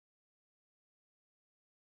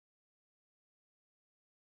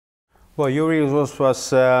Well, Yori was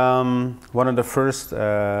one of the first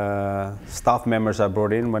staff members I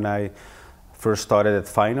brought in when I first started at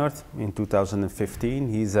Feyenoord in 2015.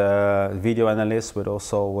 He's a video analyst with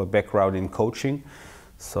also a background in coaching.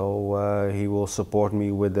 So he will support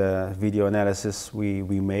me with the video analysis we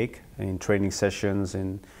make in training sessions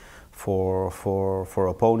and for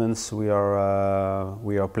opponents we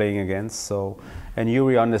are playing against. So, and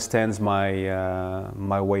Yori understands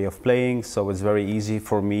my way of playing, so it's very easy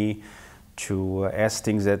for me to ask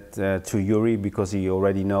things to Yori because he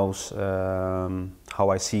already knows how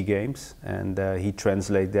I see games, and he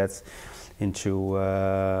translates that into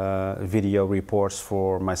video reports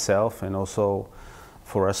for myself and also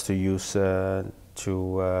for us to use to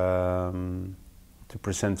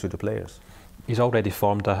present to the players. He's already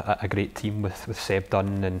formed a great team with Seb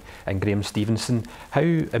Dunn and Graham Stevenson. How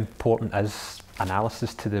important is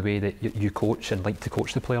analysis to the way that you coach and like to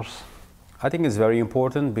coach the players? I think it's very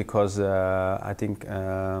important because I think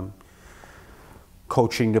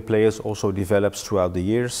coaching the players also develops throughout the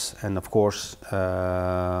years, and of course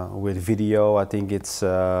with video I think it's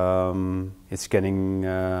getting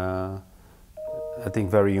I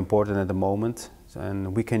think very important at the moment.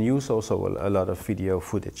 And we can use also a lot of video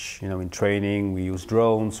footage. You know, in training we use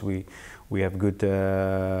drones. We have good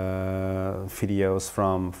videos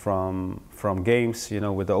from games. You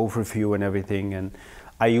know, with the overview and everything. And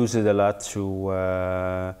I use it a lot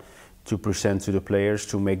to present to the players,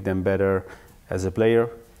 to make them better as a player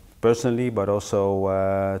personally, but also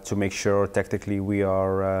to make sure tactically we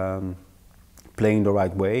are playing the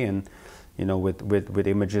right way. And you know, with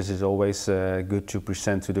images, it's always good to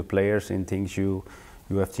present to the players in things you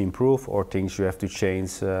have to improve or things you have to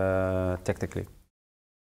change tactically.